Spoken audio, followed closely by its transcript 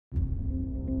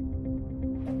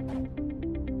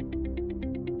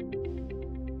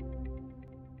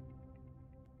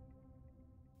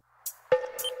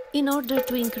In order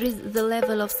to increase the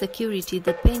level of security,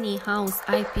 the PNI House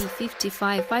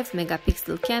IP55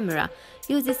 5-megapixel camera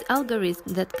uses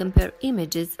algorithms that compare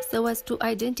images so as to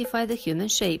identify the human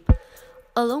shape.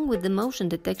 Along with the motion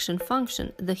detection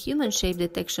function, the human shape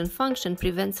detection function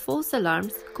prevents false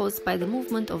alarms caused by the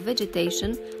movement of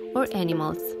vegetation or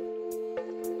animals.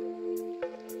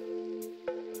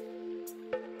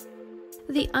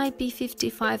 The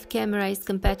IP55 camera is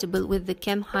compatible with the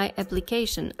CamHi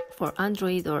application for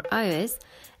Android or iOS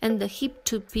and the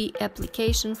HEVC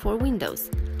application for Windows.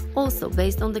 Also,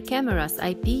 based on the camera's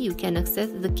IP, you can access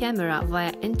the camera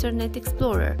via Internet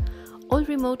Explorer. All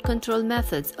remote control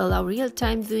methods allow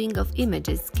real-time viewing of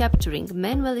images, capturing,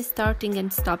 manually starting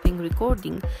and stopping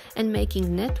recording, and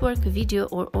making network, video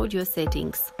or audio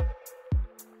settings.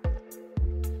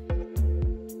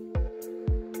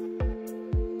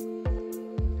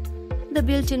 The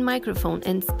built-in microphone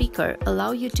and speaker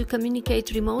allow you to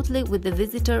communicate remotely with the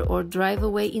visitor or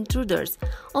drive-away intruders.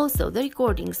 Also, the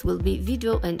recordings will be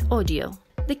video and audio.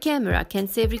 The camera can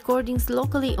save recordings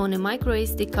locally on a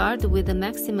microSD card with a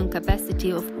maximum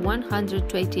capacity of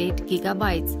 128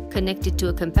 GB, connected to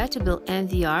a compatible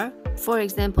NVR, for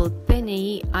example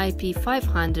PNI IP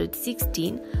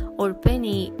 516 or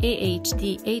PNI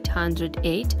HD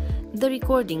 808. The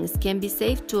recordings can be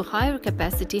saved to a higher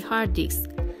capacity hard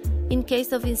disk. In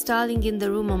case of installing in the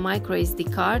room a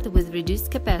microSD card with reduced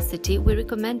capacity, we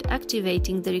recommend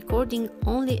activating the recording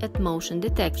only at motion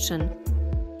detection.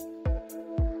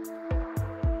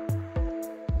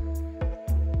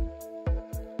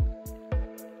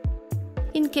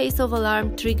 In case of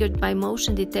alarm triggered by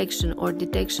motion detection or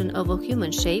detection of a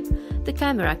human shape, the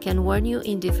camera can warn you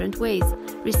in different ways.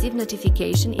 Receive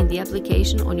notification in the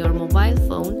application on your mobile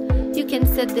phone. You can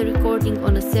set the recording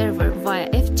on a server via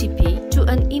FTP to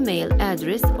an email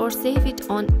address or save it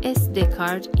on SD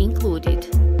card included.